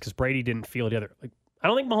athletes, because Brady didn't feel it either. Like, I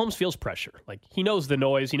don't think Mahomes feels pressure. Like, he knows the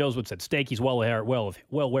noise. He knows what's at stake. He's well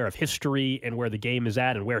aware of history and where the game is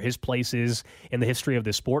at and where his place is in the history of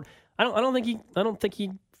this sport. I don't think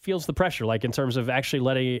he feels the pressure, like in terms of actually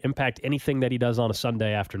letting it impact anything that he does on a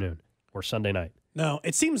Sunday afternoon or Sunday night. No,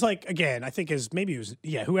 it seems like, again, I think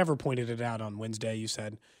whoever pointed it out on Wednesday, you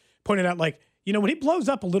said, pointed out, like, when he blows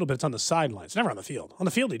up a little bit, it's on the sidelines. It's never on the field. On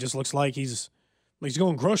the field, he just looks like he's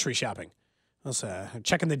going grocery shopping. I was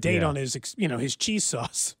checking the date on his cheese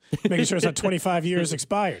sauce, making sure it's not 25 years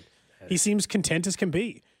expired. He seems content as can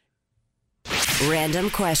be.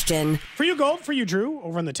 Random question. For you, Gold. For you, Drew.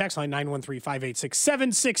 Over on the text line,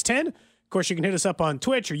 913-586-7610. Of course, you can hit us up on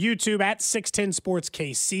Twitch or YouTube at 610 Sports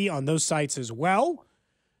KC on those sites as well.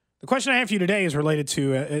 The question I have for you today is related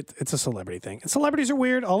to, it's a celebrity thing. And celebrities are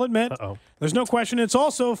weird, I'll admit. Uh-oh. There's no question. It's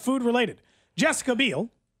also food-related. Jessica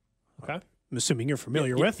Biel. Okay. I'm assuming you're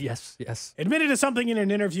familiar with. Yes. Admitted to something in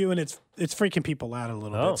an interview, and it's freaking people out a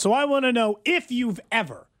little bit. So I want to know if you've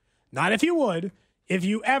ever, not if you would, if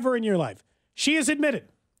you ever in your life, she has admitted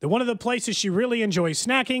that one of the places she really enjoys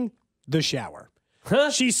snacking, the shower.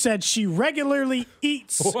 Huh? She said she regularly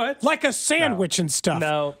eats like a sandwich and stuff.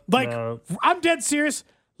 No. I'm dead serious.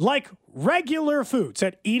 Like regular food.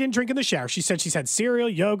 Said eat and drink in the shower. She said she's had cereal,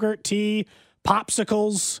 yogurt, tea,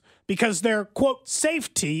 popsicles, because they're, quote,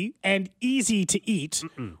 safe tea and easy to eat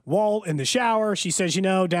while in the shower. She says,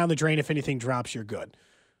 down the drain, if anything drops, you're good.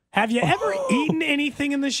 Have you ever eaten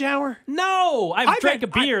anything in the shower? No. I've drank a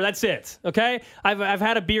beer. That's it. Okay? I've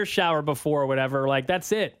had a beer shower before or whatever. Like,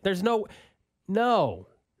 that's it. There's no.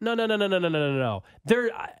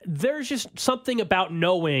 There's just something about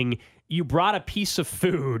knowing you brought a piece of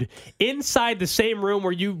food inside the same room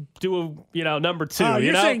where you do number 2.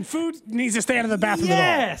 You're saying food needs to stay out of the bathroom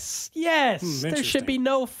at all? Yes. There should be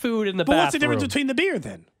no food in the bathroom. But what's the difference between the beer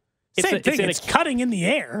then? Same thing. It's cutting in the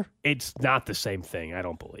air. It's not the same thing, I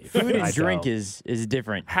don't believe. Food and drink is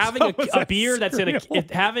different. Having a beer that's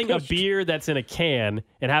having a beer that's in a can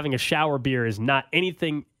and having a shower beer is not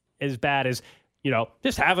anything as bad as,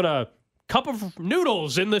 just having a cup of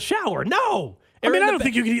noodles in the shower. No. I don't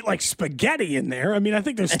think you can eat like spaghetti in there. I mean, I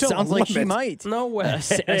think there's still sounds a like limit. she might. No way.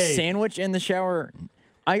 A sandwich in the shower.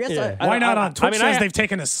 I guess. Why not on Twitch says they've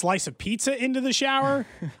taken a slice of pizza into the shower?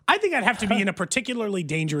 I think I'd have to be in a particularly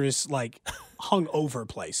dangerous, hungover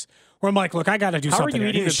place where I'm like, look, I got to do something. How are you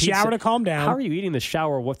eating the shower to calm down? How are you eating the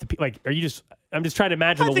shower with the are you just? I'm just trying to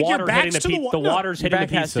imagine the water hitting the water's hitting the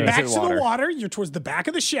pizza. Back to the water. You're towards the back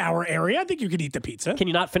of the shower area. I think you could eat the pizza. Can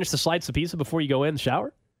you not finish the slice of pizza before you go in the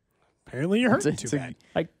shower? Apparently, you're hurting too bad.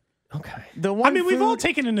 Okay. We've all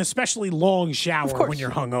taken an especially long shower when you're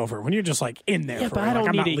hungover, when you're just in there for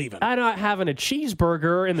I'm not leaving. I'm not having a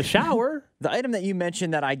cheeseburger in the shower. The item that you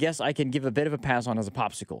mentioned that I guess I can give a bit of a pass on is a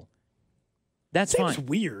popsicle. That's fine. It's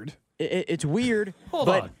weird. It's weird, Hold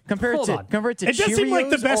but on. compared to it does seem like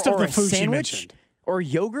the best or of the a food she sandwich mentioned. or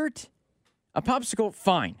yogurt, A popsicle,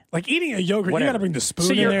 fine. Like eating a yogurt, Whatever. you got to bring the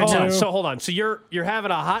spoon in there too. So hold on. So you're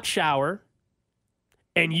having a hot shower,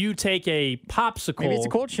 and you take a popsicle. Maybe it's a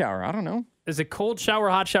cold shower. I don't know. Is it cold shower,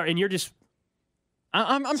 hot shower, and you're just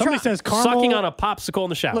Somebody says caramel. sucking on a popsicle in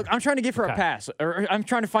the shower. Look, I'm trying to give her a pass, or I'm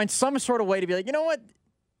trying to find some sort of way to be like, you know what?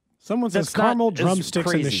 Someone says That's not caramel as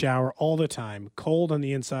drumsticks in the crazy. shower all the time. Cold on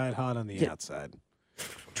the inside, hot on the outside.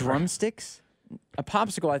 Drumsticks? A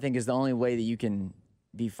popsicle, I think, is the only way that you can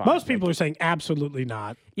be fine. Most people are saying absolutely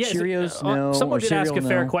not. Cheerios, no. Someone or did ask a cereal,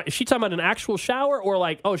 fair no. question. Is she talking about an actual shower or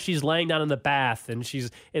like, oh, she's laying down in the bath and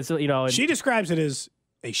and She describes it as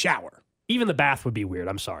a shower. Even the bath would be weird.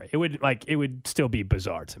 I'm sorry. It would still be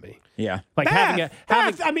bizarre to me. Yeah. Like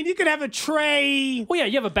Bath. I mean, you could have a tray. Well, yeah,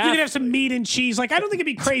 you have a bath. You could have some meat and cheese. Like, I don't think it'd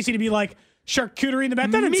be crazy to be like charcuterie in the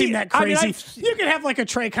bath. That doesn't Me- seem that I mean, crazy. You could have like a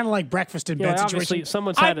tray, kind of like breakfast in bed obviously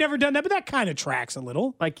situation. I've never done that, but that kind of tracks a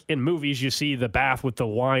little. Like in movies, you see the bath with the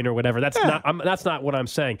wine or whatever. That's not what I'm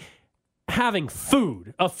saying. Having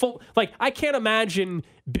food, I can't imagine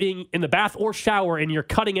being in the bath or shower and you're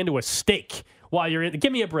cutting into a steak while you're in.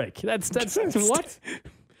 Give me a break. That's what?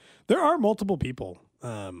 There are multiple people.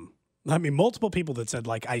 Multiple people that said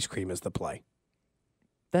like ice cream is the play.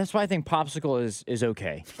 That's why I think popsicle is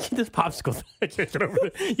okay. This popsicle.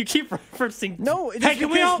 You keep referencing. No, hey, can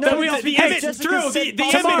we all? The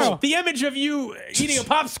image of you eating a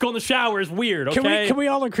popsicle in the shower is weird. Okay. Can we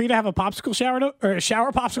all agree to have a popsicle shower or a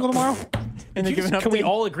shower popsicle tomorrow? Can we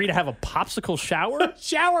all agree to have a popsicle shower?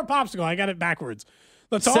 Shower popsicle. I got it backwards.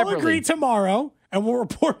 Let's all Separately. agree tomorrow, and we'll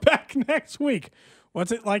report back next week.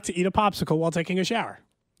 What's it like to eat a popsicle while taking a shower?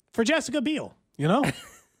 For Jessica Biel, you know.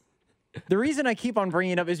 The reason I keep on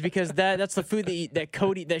bringing it up is because that's the food that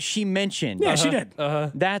Cody that she mentioned. Yeah, she did.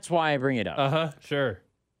 That's why I bring it up. Sure.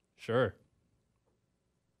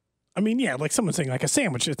 I mean, yeah, like someone saying like a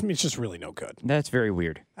sandwich. It's just really no good. That's very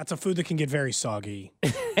weird. That's a food that can get very soggy.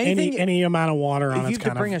 Anything- any amount of water on If it's you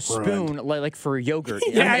kind could bring a of spoon, like for yogurt.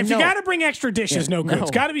 Yeah, if you no. got to bring extra dishes, no good. no.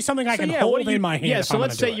 It's got to be something I can what hold do you- in my hand. Yeah, if so I'm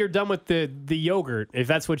let's gonna say do it. you're done with the yogurt. If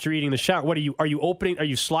that's what you're eating in the shower, what are you opening? Are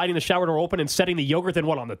you sliding the shower door open and setting the yogurt then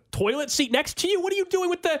what on the toilet seat next to you? What are you doing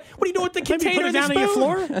with the Maybe container put it and the down on your spoon?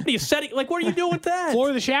 floor? What are you setting? Like, what are you doing with that? Floor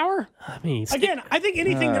of the shower? I mean, Again, I think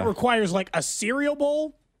anything that requires like a cereal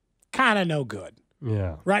bowl, kind of no good.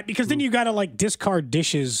 yeah. Right? Because then you got to like discard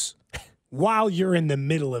dishes while you're in the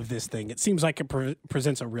middle of this thing. It seems like it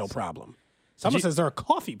presents a real problem. Someone says they're a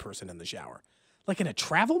coffee person in the shower. Like in a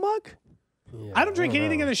travel mug? Yeah, I don't drink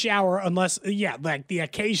anything in the shower unless, like the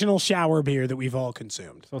occasional shower beer that we've all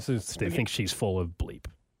consumed. They think she's full of bleep.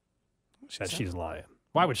 That she's lying.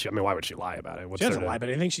 Why would she? I mean, why would she lie about it? She doesn't lie, but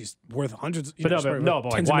I think she's worth hundreds. But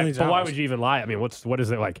why would you even lie? I mean, what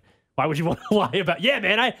is it like? Why would you want to lie about? Yeah,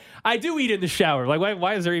 man, I do eat in the shower. Like,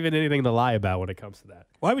 why is there even anything to lie about when it comes to that?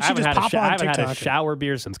 Why would she just pop on I haven't TikTok? had a shower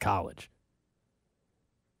beer since college.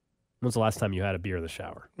 When's the last time you had a beer in the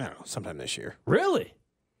shower? I don't know, sometime this year. Really?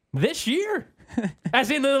 This year? As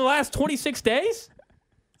in the last 26 days?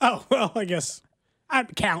 Oh, well, I guess I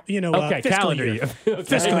count, Okay, fiscal calendar year. year.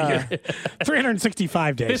 Fiscal year.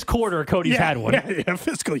 365 days. This quarter, Cody's had one. Yeah,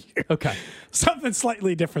 fiscal year. Okay. Something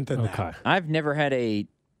slightly different than that. I've never had a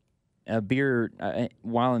beer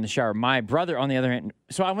while in the shower. My brother, on the other hand,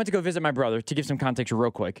 so I went to go visit my brother to give some context real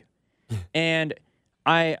quick, and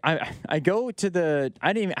I go to the I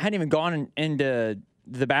hadn't even gone into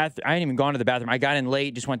the bathroom. I hadn't even gone to the bathroom. I got in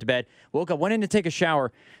late, just went to bed, woke up, went in to take a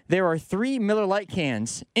shower. There are 3 Miller Lite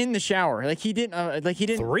cans in the shower. He didn't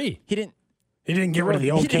 3. He didn't get rid of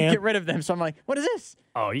the old He can. didn't get rid of them. So I'm like, what is this?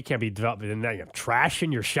 Oh, you can't be developing trash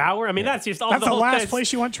in your shower. I mean, that's just all. That's the last place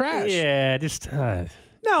place you want trash. Yeah, just.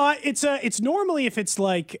 No, it's normally if it's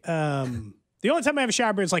like the only time I have a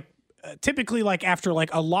shower beer is like typically like after like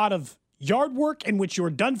a lot of yard work in which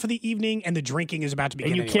you're done for the evening and the drinking is about to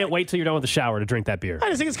begin. And you can't wait till you're done with the shower to drink that beer. I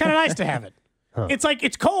just think it's kind of nice to have it. Huh. It's like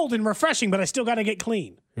it's cold and refreshing, but I still got to get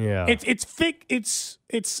clean. Yeah, it's thick. It's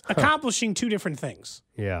accomplishing 2 different things.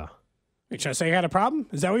 Yeah. You're trying to say you had a problem?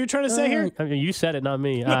 Is that what you're trying to say here? I mean, you said it, not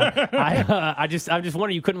me. I just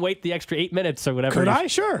wonder you couldn't wait the extra 8 minutes or whatever. Could I?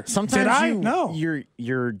 Sure. Sometimes No.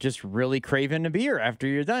 You're just really craving a beer after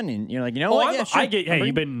you're done, and you're like, you know Oh, what? Yeah, sure. hey,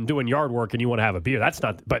 you've been doing yard work and you want to have a beer. That's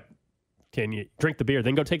not. But can you drink the beer,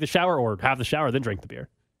 then go take the shower, or have the shower, then drink the beer?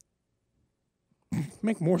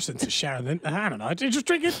 Make more sense to shower than I don't know. Just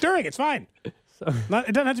drink it during. It's fine. It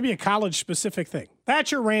doesn't have to be a college-specific thing.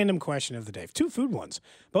 That's your random question of the day. 2 food ones,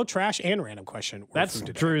 both trash and random question. That's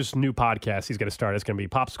Drew's new podcast. He's going to start. It's going to be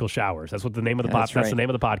Popsicle Showers. That's what the name of the That's That's right. the name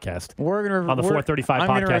of the podcast. We're gonna on the 435 I'm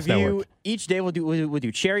gonna Podcast review Network. each day. We'll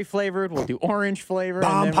do cherry flavored. We'll do orange flavored.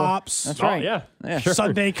 Bomb and then pops. That's Oh, right. yeah. Sure.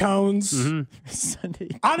 Sunday cones. Sunday.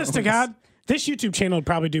 Honest to God, This YouTube channel would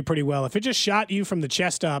probably do pretty well if it just shot you from the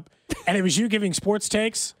chest up and it was you giving sports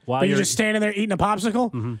takes while you're just standing there eating a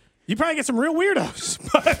popsicle. Mm-hmm. You probably get some real weirdos,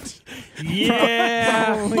 but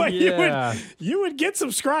you would get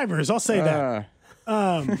subscribers. I'll say that.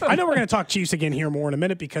 I know we're going to talk Chiefs again here more in a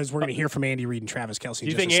minute because we're going to hear from Andy Reid and Travis Kelce. Do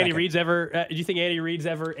you think Andy Reid's ever? Do you think Andy Reid's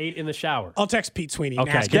ever ate in the shower? I'll text Pete Sweeney. Okay,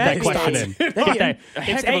 and ask get him that question in. Okay. A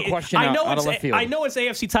heck of a question out of left field. I know it's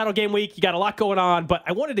AFC title game week. You got a lot going on, but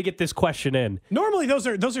I wanted to get this question in. Normally, those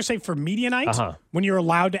are saved for media night when you're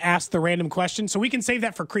allowed to ask the random question. So we can save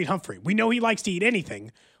that for Creed Humphrey. We know he likes to eat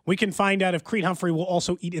anything. We can find out if Creed Humphrey will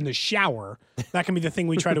also eat in the shower. That can be the thing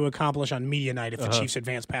we try to accomplish on media night if the Chiefs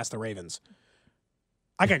advance past the Ravens.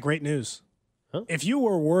 I got great news. Huh? If you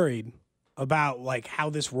were worried about like how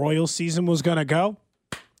this Royals season was going to go,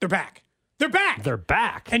 they're back. They're back. They're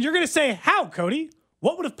back. And you're going to say, how, Cody?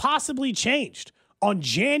 What would have possibly changed on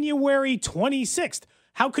January 26th?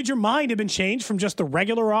 How could your mind have been changed from just the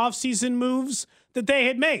regular offseason moves that they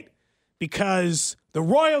had made? Because the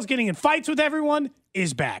Royals getting in fights with everyone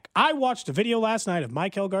is back. I watched a video last night of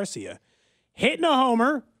Michael Garcia hitting a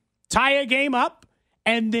homer, tie a game up,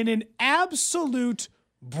 and then an absolute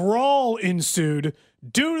brawl ensued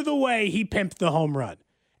due to the way he pimped the home run.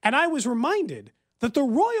 And I was reminded that the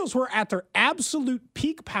Royals were at their absolute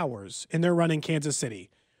peak powers in their run in Kansas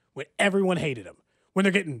City when everyone hated them. When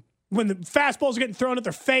the fastballs are getting thrown at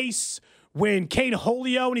their face, when Cade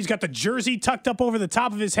Holio and he's got the jersey tucked up over the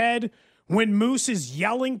top of his head, when Moose is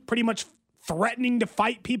yelling, pretty much threatening to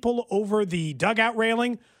fight people over the dugout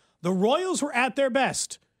railing. The Royals were at their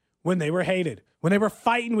best when they were hated, when they were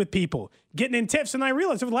fighting with people, getting in tiffs. And I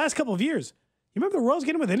realized over the last couple of years, you remember the Royals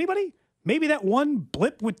getting with anybody? Maybe that one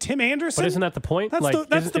blip with Tim Anderson? But isn't that the point?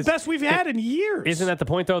 That's the best we've had in years. Isn't that the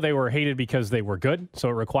point, though? They were hated because they were good, so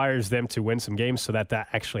it requires them to win some games so that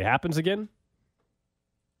actually happens again?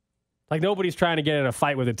 Like, nobody's trying to get in a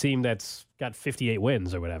fight with a team that's got 58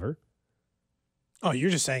 wins or whatever. Oh,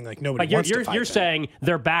 you're just saying, like, nobody wants to fight You're saying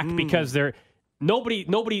they're back because they're... Nobody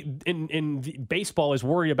in baseball is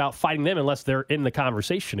worried about fighting them unless they're in the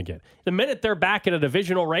conversation again. The minute they're back in a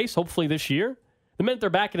divisional race, hopefully this year, the minute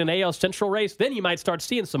they're back in an AL Central race, then you might start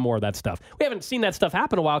seeing some more of that stuff. We haven't seen that stuff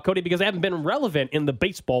happen in a while, Cody, because they haven't been relevant in the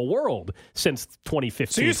baseball world since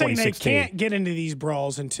 2015, So you're saying 2016. they can't get into these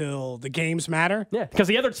brawls until the games matter? Yeah, because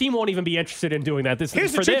the other team won't even be interested in doing that. Here's for the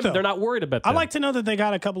truth, them, though. they're not worried about that. I like to know that they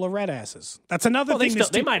got a couple of red asses. That's another thing.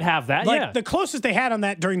 They might have that, like, the closest they had on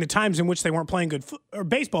that during the times in which they weren't playing good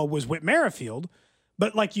baseball was Whit Merrifield.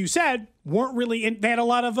 But like you said, weren't really they had a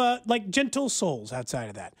lot of gentle souls outside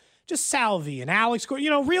of that. Just Salvi and Alex,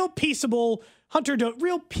 real peaceable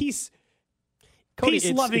real peace-loving.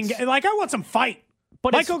 Like, I want some fight.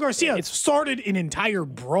 But Michael Garcia started an entire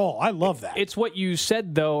brawl. I love that. It's what you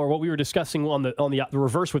said, though, or what we were discussing on the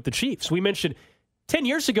reverse with the Chiefs. We mentioned 10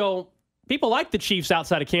 years ago, people liked the Chiefs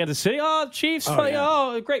outside of Kansas City. Oh, Chiefs,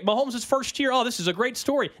 great. Mahomes' first year. Oh, this is a great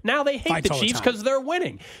story. Now they hate the Chiefs because they're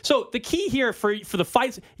winning. So the key here for the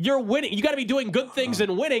fights, you're winning. You got to be doing good things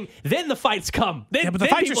and winning. Then the fights come. But the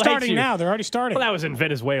fights are starting now. They're already starting. Well, that was in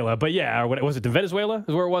Venezuela. But yeah, was it in Venezuela?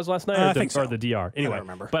 Is where it was last night, I think so. Or the DR? Anyway, I don't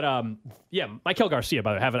remember. But Michael Garcia,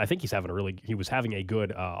 by the way, I think he was having a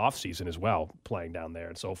good offseason as well, playing down there,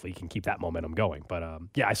 and so hopefully he can keep that momentum going. But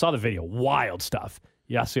I saw the video. Wild stuff.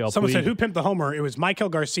 Someone said, who pimped the homer? It was Michael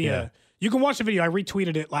Garcia. Yeah. You can watch the video. I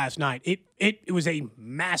retweeted it last night. It was a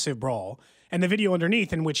massive brawl. And the video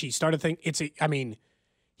underneath in which he started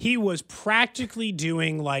he was practically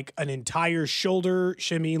doing like an entire shoulder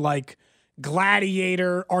shimmy, like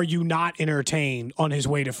Gladiator, Are You Not Entertained, on his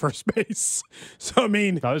way to first base. So,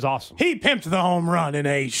 that was awesome. He pimped the home run in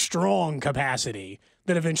a strong capacity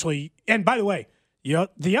that eventually, and by the way,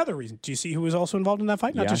 the other reason, do you see who was also involved in that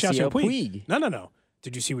fight? Not just Yasiel Puig. No.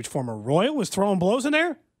 Did you see which former Royal was throwing blows in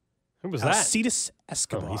there? Who was that? Alcides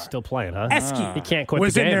Escobar. Oh, he's still playing, huh? Esky. He can't quit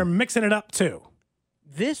was the game. In there mixing it up, too.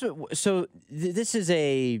 This is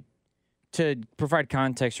to provide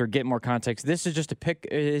context or get more context, this is just a pick.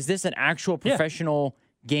 Is this an actual professional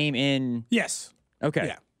game in? Yes. Okay.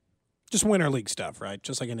 Yeah. Just winter league stuff, right?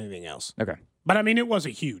 Just like anything else. Okay. But, it was a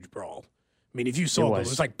huge brawl. If you saw it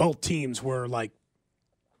was like both teams were like.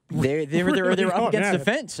 They were up against the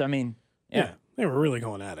fence. Yeah. They were really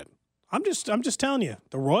going at it. I'm just telling you,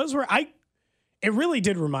 the Royals were. It really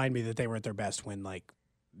did remind me that they were at their best when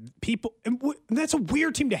people. And that's a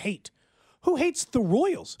weird team to hate. Who hates the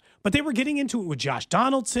Royals? But they were getting into it with Josh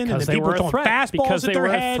Donaldson and the people throwing fastballs at their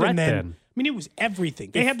head, and then it was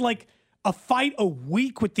everything. They had a fight a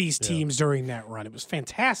week with these teams during that run. It was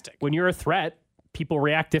fantastic. When you're a threat, people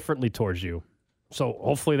react differently towards you. So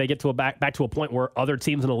hopefully they get to back to a point where other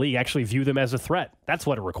teams in the league actually view them as a threat. That's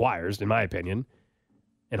what it requires, in my opinion.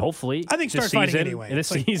 And hopefully, I think start fighting anyway. In this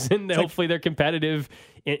season, hopefully they're competitive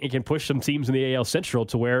and can push some teams in the AL Central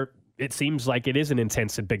to where it seems like it is an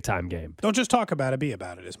intense and big-time game. Don't just talk about it, be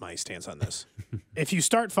about it, is my stance on this. If you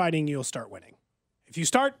start fighting, you'll start winning. If you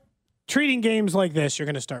start treating games like this, you're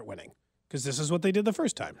going to start winning. Because this is what they did the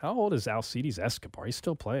first time. How old is Alcides Escobar? He's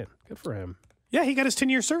still playing. Good for him. Yeah, he got his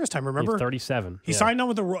 10-year service time, remember? He's 37. He signed on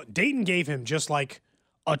with Dayton gave him just like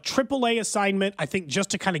a AAA assignment, I think,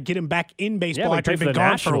 just to kind of get him back in baseball after he'd been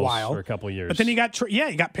gone for a while. For a couple of years. But then he got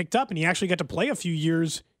picked up, and he actually got to play a few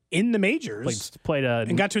years in the majors. Played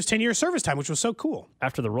and got to his 10-year service time, which was so cool.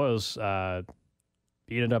 After the Royals,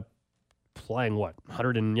 he ended up playing,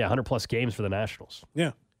 100-plus games for the Nationals.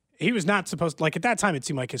 Yeah. He was not supposed to, at that time, it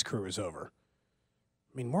seemed like his career was over.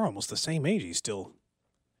 I mean, we're almost the same age. He's still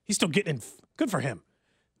getting in. Good for him.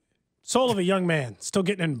 Soul of a young man, still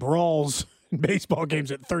getting in brawls in baseball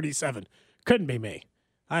games at 37. Couldn't be me.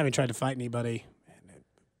 I haven't tried to fight anybody in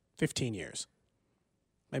 15 years.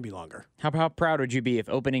 Maybe longer. How proud would you be if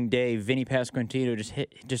opening day Vinny Pasquantino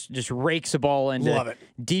just rakes a ball into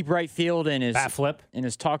deep right field and his bat flip and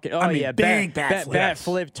his talking? Big bat flip. Bat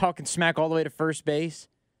flip, talking smack all the way to first base.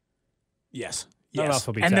 Yes. Yes.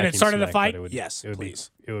 And then it started a fight? Yes,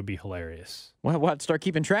 please. It would be hilarious. What? Start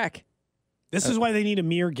keeping track. This is why they need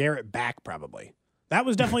Amir Garrett back, probably. That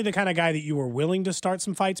was definitely the kind of guy that you were willing to start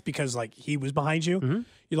some fights because, he was behind you. Mm-hmm.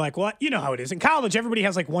 You're like, well, you know how it is. In college, everybody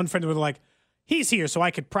has, one friend where they're like, he's here, so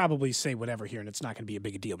I could probably say whatever here, and it's not going to be a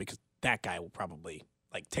big deal because that guy will probably,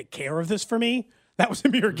 take care of this for me. That was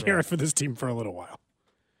Amir Garrett for this team for a little while.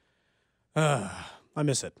 I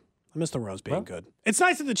miss it. I miss the Royals being good. It's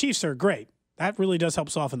nice that the Chiefs are great. That really does help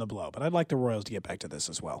soften the blow, but I'd like the Royals to get back to this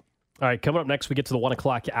as well. All right, coming up next, we get to the 1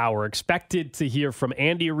 o'clock hour. Expected to hear from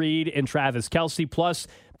Andy Reid and Travis Kelce. Plus,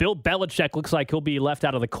 Bill Belichick looks like he'll be left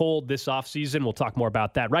out of the cold this offseason. We'll talk more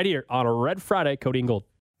about that right here on a Red Friday. Cody and Gold.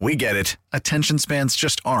 We get it. Attention spans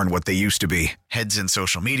just aren't what they used to be. Heads in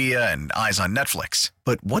social media and eyes on Netflix.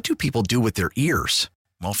 But what do people do with their ears?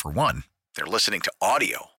 Well, for one, they're listening to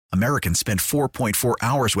audio. Americans spend 4.4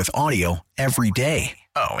 hours with audio every day.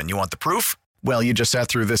 Oh, and you want the proof? Well, you just sat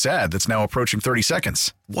through this ad that's now approaching 30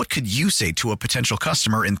 seconds. What could you say to a potential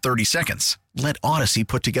customer in 30 seconds? Let Odyssey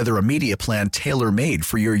put together a media plan tailor-made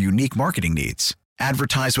for your unique marketing needs.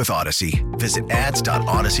 Advertise with Odyssey. Visit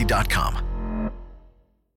ads.odyssey.com.